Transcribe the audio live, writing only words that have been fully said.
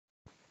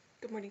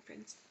Good morning,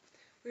 friends.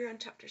 We're on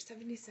chapter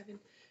 77,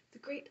 the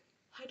Great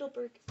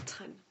Heidelburgh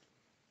Tun.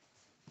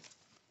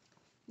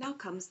 Now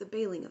comes the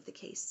bailing of the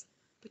case,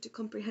 but to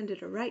comprehend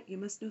it aright you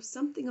must know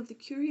something of the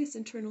curious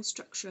internal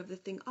structure of the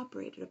thing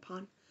operated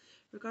upon.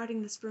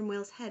 Regarding the sperm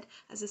whale's head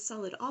as a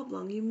solid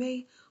oblong, you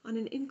may, on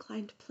an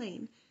inclined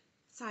plane,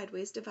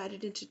 sideways divide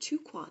it into two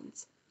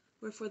quads,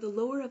 wherefore the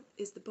lower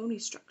is the bony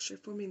structure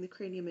forming the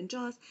cranium and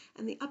jaws,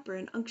 and the upper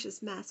an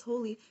unctuous mass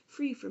wholly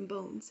free from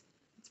bones,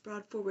 its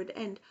broad forward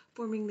end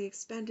forming the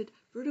expanded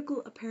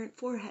vertical apparent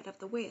forehead of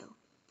the whale.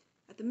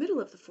 At the middle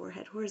of the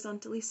forehead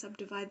horizontally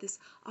subdivide this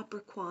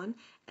upper quan,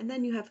 and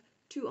then you have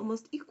two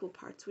almost equal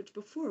parts which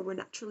before were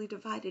naturally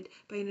divided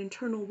by an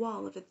internal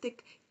wall of a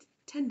thick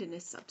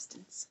tendinous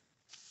substance.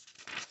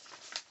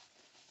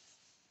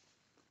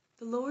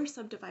 The lower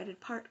subdivided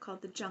part,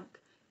 called the junk,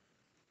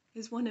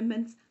 is one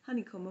immense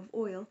honeycomb of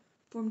oil,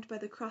 formed by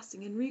the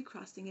crossing and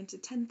recrossing into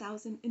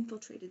 10,000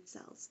 infiltrated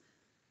cells,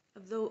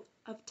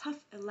 of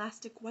tough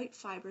elastic white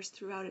fibers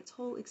throughout its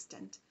whole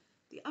extent.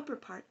 The upper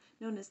part,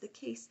 known as the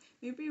case,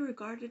 may be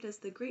regarded as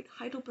the great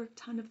Heidelburgh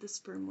Tun of the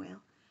sperm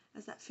whale,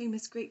 as that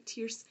famous great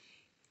tierce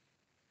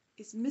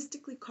is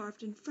mystically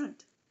carved in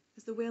front,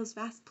 as the whale's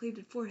vast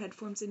plated forehead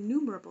forms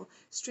innumerable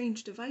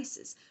strange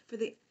devices for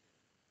the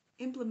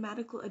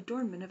emblematical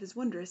adornment of his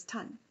wondrous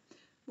tun.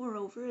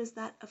 Moreover, as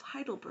that of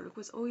Heidelburgh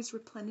was always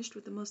replenished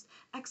with the most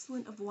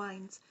excellent of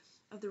wines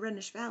of the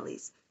Rhenish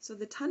valleys, so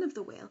the tun of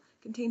the whale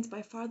contains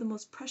by far the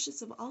most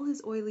precious of all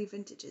his oily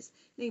vintages,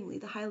 namely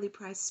the highly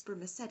prized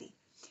spermaceti,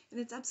 in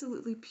its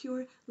absolutely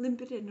pure,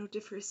 limpid, and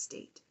odoriferous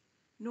state.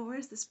 Nor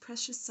is this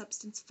precious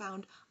substance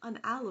found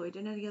unalloyed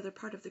in any other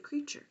part of the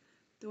creature.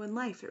 Though in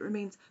life it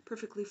remains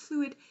perfectly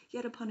fluid,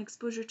 yet upon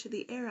exposure to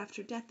the air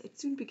after death it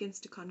soon begins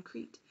to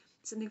concrete,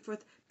 sending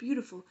forth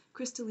beautiful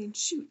crystalline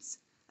shoots,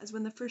 as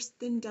when the first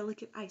thin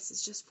delicate ice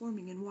is just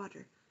forming in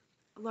water.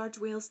 A large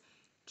whale's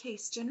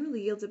case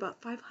generally yields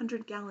about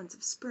 500 gallons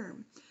of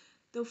sperm,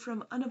 though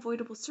from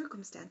unavoidable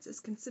circumstances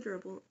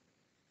considerable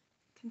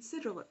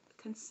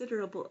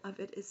of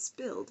it is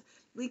spilled,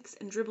 leaks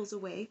and dribbles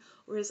away,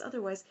 or is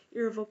otherwise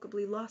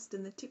irrevocably lost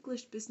in the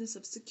ticklish business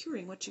of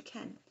securing what you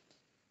can.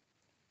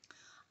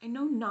 I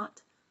know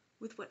not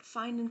with what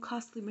fine and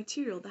costly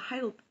material the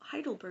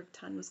Heidelburgh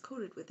tun was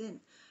coated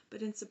within,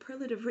 but in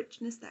superlative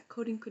richness that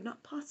coating could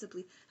not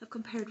possibly have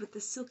compared with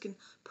the silken,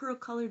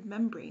 pearl-colored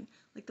membrane,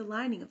 like the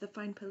lining of the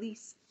fine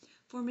pelisse,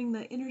 forming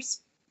the inner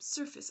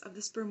surface of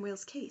the sperm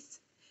whale's case.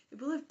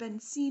 It will have been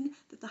seen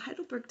that the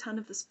Heidelburgh tun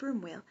of the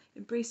sperm whale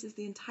embraces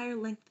the entire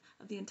length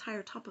of the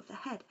entire top of the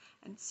head,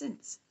 and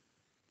since,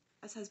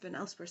 as has been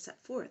elsewhere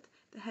set forth,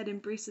 the head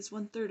embraces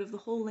 1/3 of the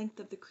whole length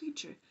of the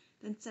creature,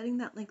 then setting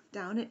that length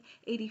down at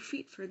 80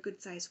 feet for a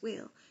good-sized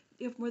whale,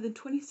 you have more than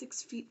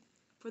 26 feet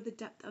for the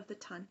depth of the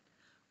tun,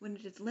 when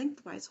it is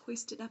lengthwise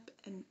hoisted up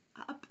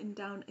and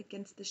down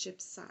against the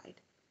ship's side.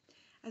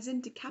 As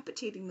in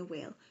decapitating the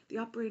whale, the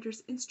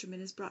operator's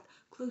instrument is brought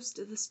close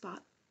to the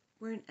spot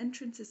where an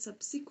entrance is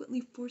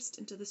subsequently forced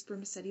into the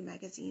spermaceti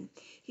magazine,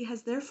 he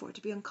has therefore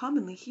to be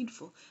uncommonly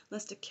heedful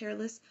lest a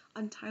careless,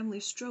 untimely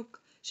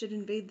stroke should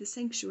invade the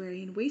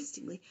sanctuary and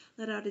wastingly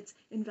let out its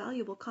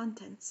invaluable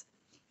contents.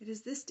 It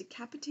is this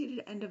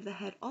decapitated end of the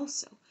head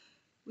also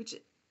which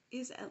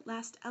is at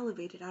last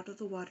elevated out of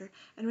the water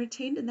and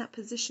retained in that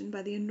position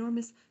by the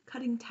enormous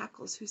cutting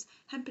tackles whose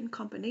hempen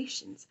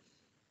combinations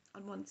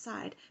on one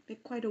side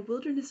make quite a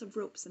wilderness of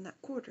ropes in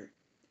that quarter.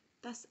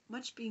 Thus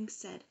much being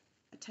said,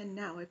 attend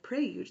now, I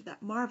pray you, to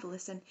that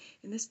marvellous and,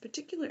 in this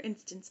particular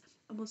instance,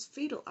 a most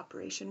fatal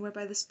operation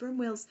whereby the sperm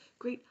whale's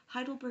great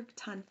Heidelburgh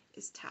tun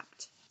is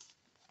tapped.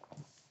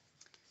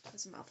 That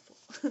was a mouthful.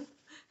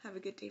 Have a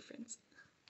good day, friends.